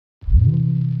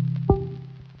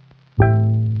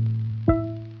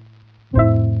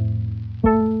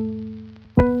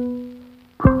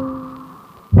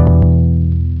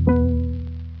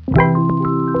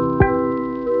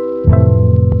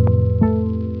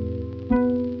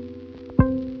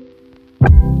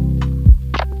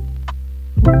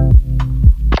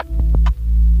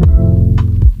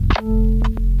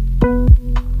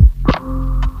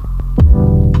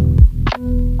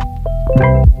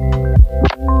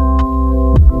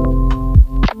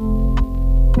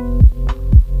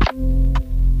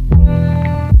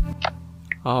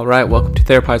All right, welcome to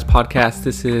Therapize Podcast.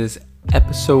 This is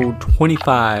episode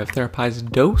 25, Therapize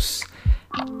Dose.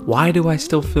 Why do I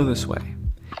still feel this way?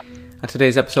 On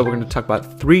today's episode, we're going to talk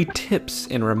about 3 tips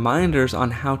and reminders on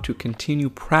how to continue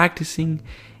practicing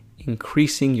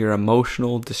increasing your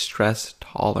emotional distress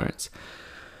tolerance.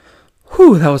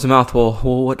 Whew, that was a mouthful.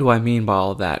 Well, what do I mean by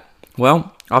all of that?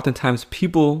 Well, oftentimes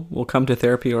people will come to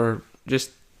therapy or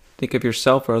just think of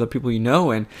yourself or other people you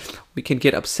know, and we can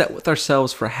get upset with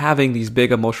ourselves for having these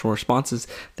big emotional responses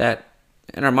that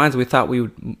in our minds we thought we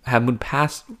would have moved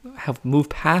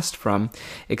past from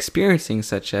experiencing,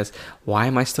 such as, why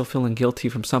am I still feeling guilty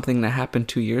from something that happened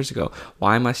 2 years ago?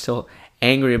 Why am I still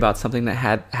angry about something that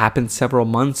had happened several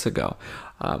months ago?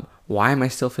 Why am I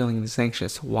still feeling this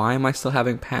anxious? Why am I still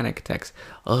having panic attacks?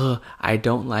 I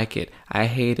don't like it. I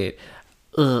hate it.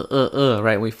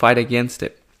 Right? We fight against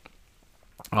it.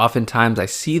 Oftentimes I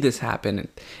see this happen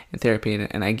in therapy,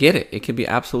 and I get it. It can be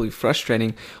absolutely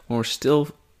frustrating when we're still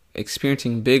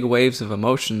experiencing big waves of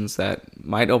emotions that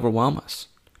might overwhelm us.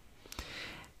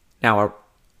 Now,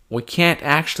 we can't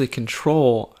actually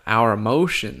control our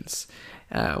emotions.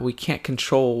 We can't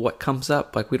control what comes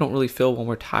up. Like, we don't really feel when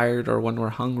we're tired or when we're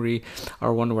hungry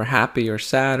or when we're happy or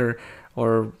sad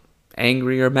or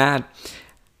angry or mad.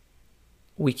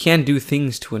 We can do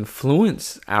things to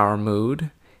influence our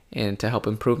mood and to help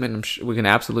improvement. I'm sure we can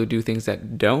absolutely do things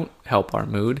that don't help our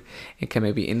mood and can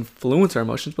maybe influence our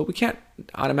emotions, but we can't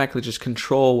automatically just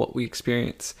control what we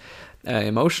experience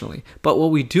emotionally. But what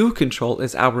we do control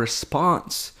is our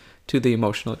response to the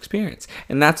emotional experience.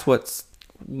 And that's what's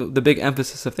the big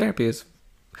emphasis of therapy is,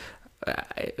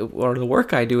 or the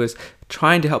work I do, is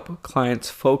trying to help clients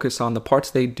focus on the parts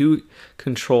they do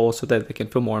control so that they can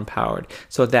feel more empowered,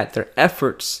 so that their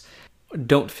efforts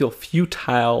don't feel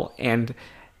futile and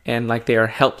like they are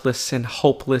helpless and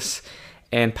hopeless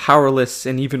and powerless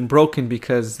and even broken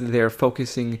because they're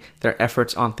focusing their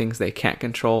efforts on things they can't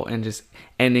control and just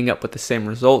ending up with the same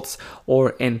results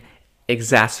or an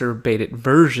exacerbated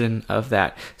version of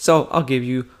that. So I'll give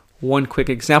you one quick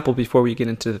example before we get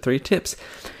into the 3 tips.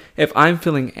 If I'm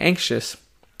feeling anxious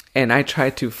and I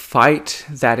try to fight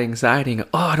that anxiety and go,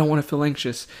 I don't want to feel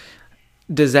anxious,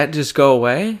 does that just go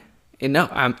away? No,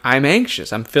 I'm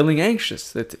anxious. I'm feeling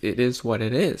anxious. It is what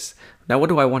it is. Now, what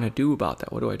do I want to do about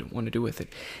that? What do I want to do with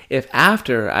it? If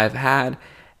after I've had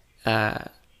an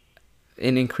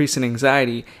increase in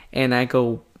anxiety and I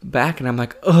go back and I'm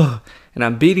like, and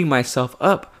I'm beating myself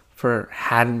up for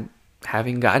having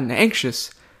gotten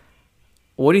anxious,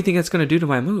 what do you think that's going to do to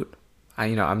my mood?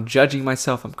 I'm judging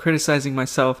myself. I'm criticizing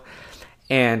myself,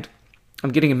 and I'm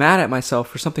getting mad at myself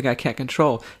for something I can't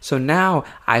control. So now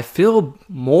I feel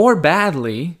more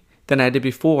badly than I did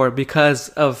before because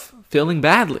of feeling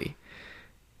badly.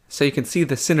 So you can see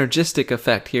the synergistic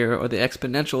effect here, or the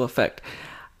exponential effect.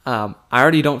 I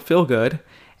already don't feel good,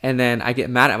 and then I get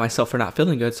mad at myself for not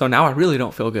feeling good. So now I really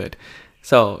don't feel good.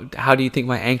 So how do you think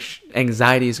my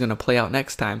anxiety is going to play out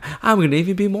next time? I'm going to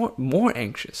even be more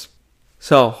anxious.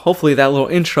 So hopefully that little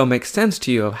intro makes sense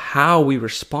to you of how we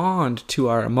respond to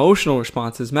our emotional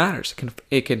responses matters.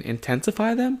 It can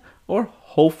intensify them or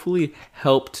hopefully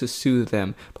help to soothe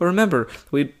them. But remember,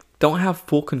 we don't have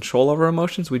full control over our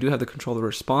emotions. We do have the control of the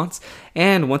response.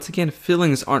 And once again,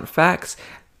 feelings aren't facts.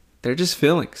 They're just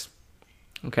feelings.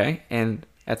 Okay? And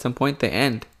at some point they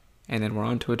end, and then we're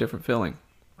on to a different feeling.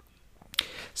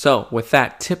 So with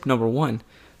that, tip number 1,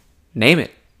 name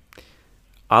it.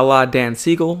 A la Dan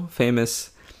Siegel,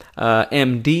 famous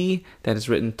MD that has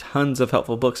written tons of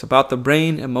helpful books about the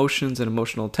brain, emotions, and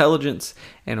emotional intelligence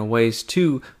and ways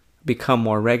to become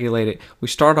more regulated. We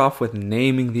start off with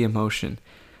naming the emotion.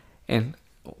 And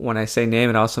when I say name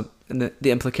it, also the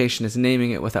implication is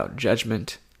naming it without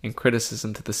judgment and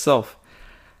criticism to the self.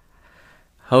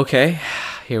 Okay,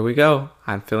 here we go.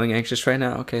 I'm feeling anxious right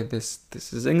now. Okay, this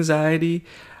is anxiety,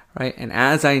 right? And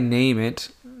as I name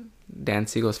it, Dan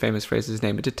Siegel's famous phrase is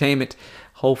name it to tame it.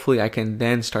 Hopefully I can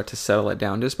then start to settle it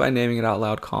down just by naming it out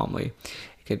loud calmly.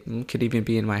 It could even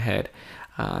be in my head,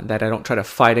 that I don't try to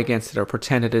fight against it or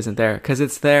pretend it isn't there, because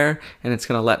it's there and it's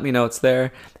going to let me know it's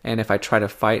there. And if I try to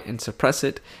fight and suppress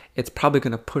it, it's probably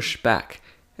going to push back.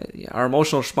 Our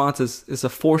emotional response is a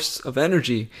force of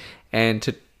energy, and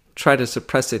to try to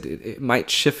suppress it might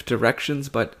shift directions,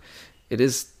 but it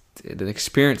is an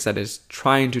experience that is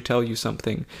trying to tell you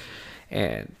something,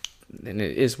 and it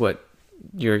is what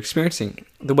you're experiencing.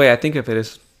 The way I think of it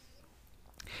is,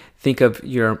 think of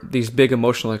these big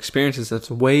emotional experiences as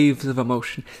waves of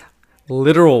emotion,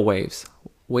 literal waves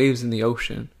in the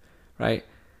ocean, right?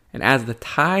 And as the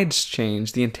tides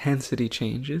change, the intensity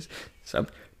changes.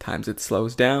 Sometimes it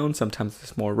slows down, sometimes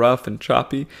it's more rough and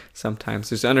choppy, sometimes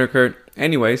there's undercurrent.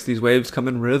 Anyways, these waves come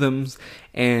in rhythms,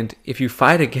 and if you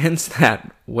fight against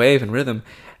that wave and rhythm,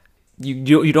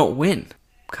 you don't win.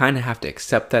 Kind of have to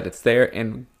accept that it's there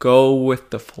and go with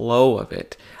the flow of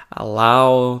it.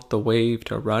 Allow the wave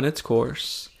to run its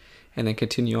course and then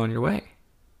continue on your way.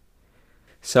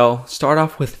 So start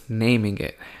off with naming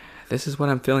it. This is what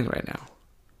I'm feeling right now.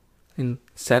 And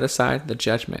set aside the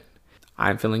judgment.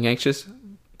 I'm feeling anxious.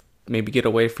 Maybe get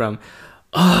away from,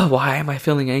 why am I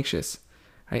feeling anxious?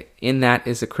 Right? In that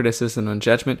is a criticism and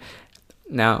judgment.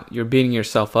 Now you're beating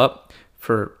yourself up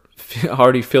for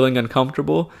already feeling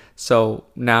uncomfortable. So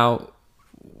now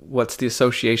what's the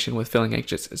association with feeling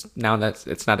anxious? Now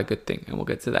it's not a good thing. And we'll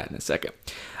get to that in a second.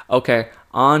 Okay,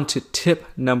 on to tip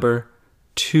number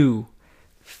 2.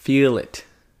 Feel it.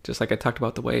 Just like I talked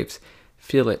about the waves.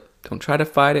 Feel it. Don't try to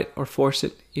fight it or force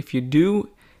it. If you do,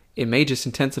 it may just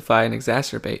intensify and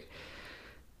exacerbate.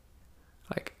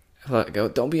 Like, if I go,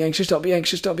 don't be anxious, don't be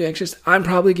anxious, don't be anxious. I'm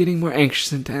probably getting more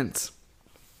anxious and tense.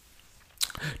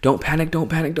 Don't panic, don't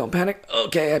panic, don't panic.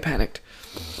 Okay, I panicked.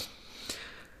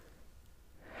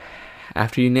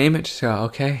 After you name it, just go,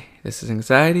 okay, this is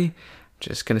anxiety. I'm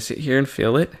just going to sit here and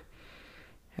feel it.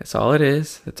 That's all it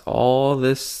is. That's all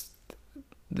this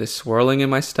swirling in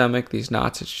my stomach, these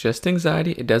knots. It's just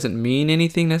anxiety. It doesn't mean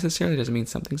anything necessarily. It doesn't mean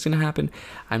something's going to happen.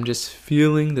 I'm just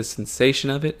feeling the sensation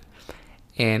of it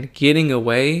and getting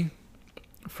away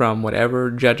from whatever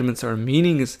judgments or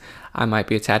meanings I might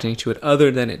be attaching to it,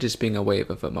 other than it just being a wave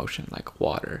of emotion like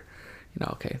water.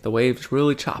 Okay, the wave's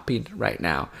really choppy right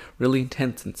now, really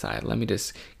intense inside. Let me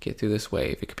just get through this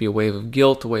wave. It could be a wave of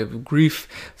guilt, a wave of grief,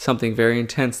 something very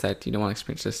intense that you don't want to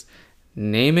experience. Just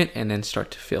name it and then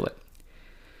start to feel it.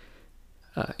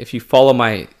 If you follow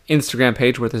my Instagram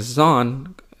page where this is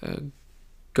on,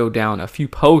 go down a few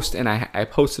posts, and I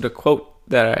posted a quote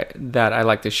that I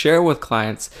like to share with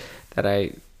clients that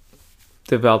I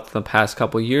developed in the past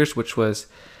couple of years, which was,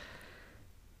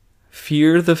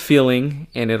 fear the feeling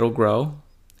and it'll grow.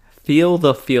 Feel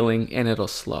the feeling and it'll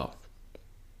slow.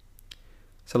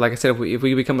 So like I said, if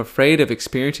we become afraid of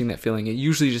experiencing that feeling, it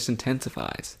usually just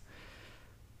intensifies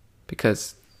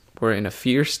because we're in a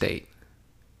fear state.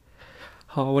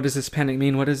 Oh, what does this panic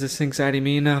mean? What does this anxiety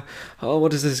mean?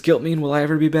 What does this guilt mean? Will I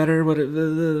ever be better?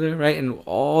 Right? And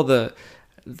all the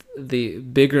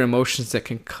bigger emotions that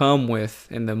can come with,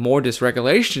 and the more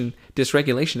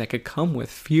dysregulation that could come with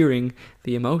fearing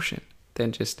the emotion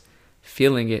than just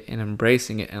feeling it and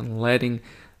embracing it and letting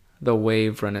the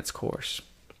wave run its course.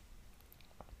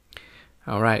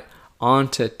 All right, on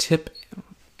to tip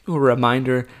or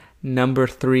reminder number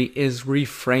 3 is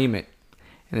reframe it.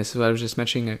 And this is what I was just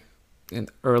mentioning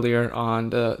earlier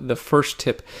on the first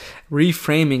tip.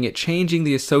 Reframing it, changing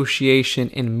the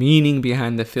association and meaning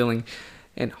behind the feeling,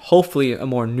 and hopefully a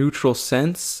more neutral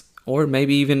sense, or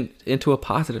maybe even into a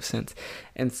positive sense.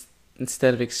 And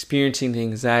instead of experiencing the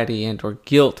anxiety and or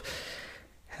guilt,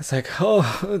 it's like,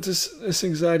 this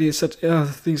anxiety is such,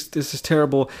 this is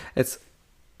terrible. It's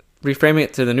reframing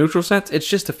it to the neutral sense. It's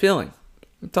just a feeling.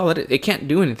 That's all it is. It can't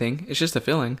do anything. It's just a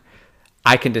feeling.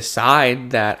 I can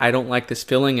decide that I don't like this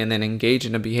feeling and then engage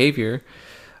in a behavior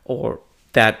or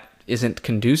that isn't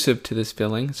conducive to this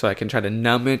feeling, so I can try to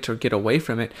numb it or get away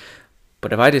from it.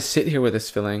 But if I just sit here with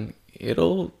this feeling,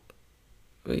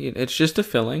 it's just a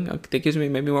feeling. That gives me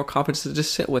maybe more confidence to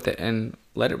just sit with it and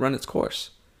let it run its course.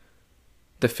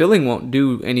 The feeling won't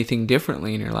do anything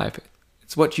differently in your life.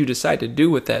 It's what you decide to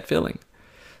do with that feeling.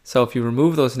 So if you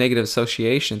remove those negative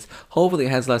associations, hopefully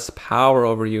it has less power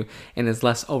over you and is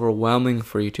less overwhelming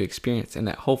for you to experience. And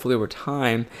that hopefully over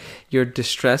time, your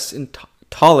distress and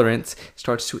tolerance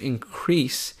starts to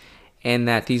increase, and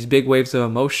that these big waves of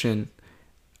emotion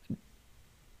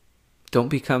don't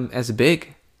become as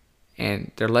big,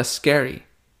 and they're less scary,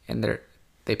 and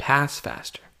they pass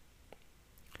faster.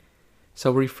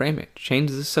 So reframe it,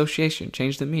 change the association,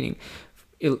 change the meaning.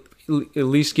 At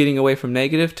least getting away from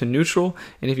negative to neutral,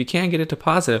 and if you can, get it to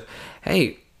positive.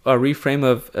 Hey, a reframe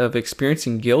of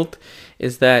experiencing guilt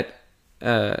is that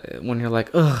when you're like,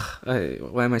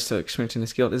 why am I still experiencing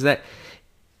this guilt? Is that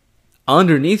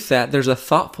underneath that there's a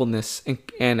thoughtfulness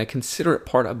and a considerate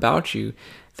part about you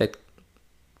that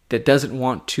doesn't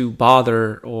want to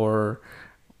bother or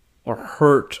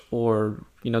hurt or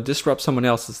disrupt someone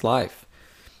else's life.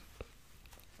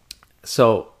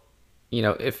 So,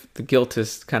 if the guilt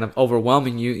is kind of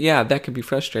overwhelming you, that could be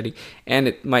frustrating. And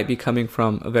it might be coming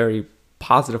from a very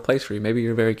positive place for you. Maybe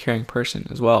you're a very caring person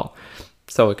as well.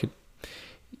 So it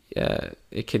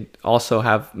could also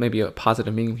have maybe a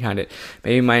positive meaning behind it.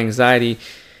 Maybe my anxiety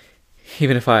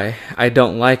even if I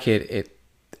don't like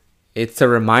it's a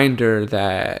reminder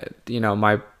that,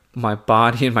 my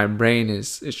body and my brain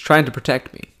is trying to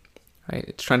protect me, right?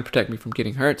 It's trying to protect me from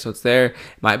getting hurt. So it's there. It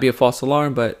might be a false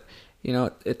alarm, but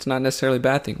it's not necessarily a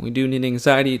bad thing. We do need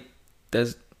anxiety. It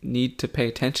does need to pay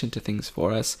attention to things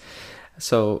for us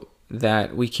so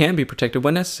that we can be protected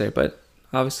when necessary, but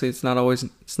obviously it's not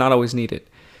always needed.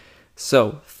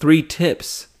 So 3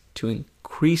 tips to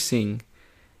increasing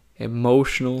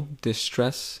emotional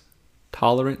distress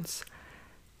tolerance.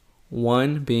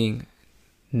 1 being,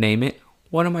 name it.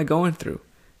 What am I going through?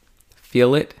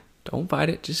 Feel it. Don't fight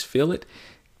it. Just feel it.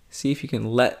 See if you can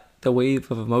let the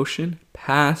wave of emotion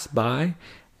pass by,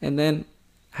 and then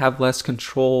have less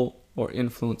control or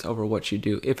influence over what you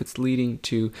do if it's leading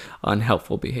to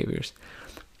unhelpful behaviors.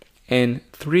 And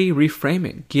 3, reframe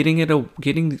it.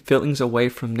 Getting feelings away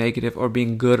from negative or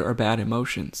being good or bad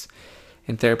emotions.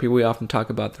 In therapy, we often talk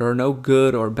about there are no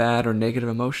good or bad or negative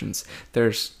emotions.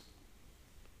 There's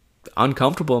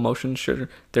uncomfortable emotions, sure.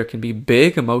 There can be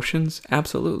big emotions,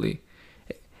 absolutely.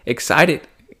 Excited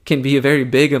can be a very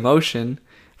big emotion,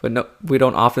 but no, we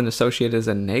don't often associate it as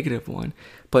a negative one.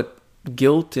 But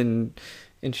guilt and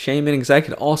shame and anxiety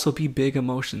can also be big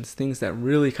emotions, things that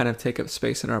really kind of take up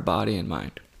space in our body and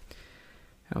mind.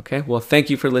 Okay, well, thank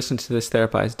you for listening to this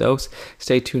Therapized Dose.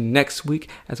 Stay tuned next week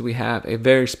as we have a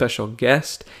very special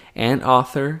guest and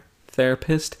author,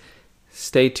 therapist.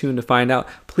 Stay tuned to find out.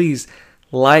 Please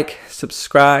like,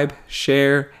 subscribe,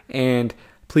 share, and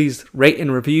please rate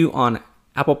and review on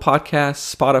Apple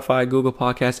Podcasts, Spotify, Google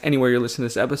Podcasts, anywhere you're listening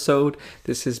to this episode.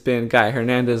 This has been Guy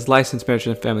Hernandez, licensed marriage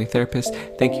and family therapist.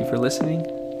 Thank you for listening.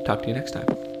 Talk to you next time.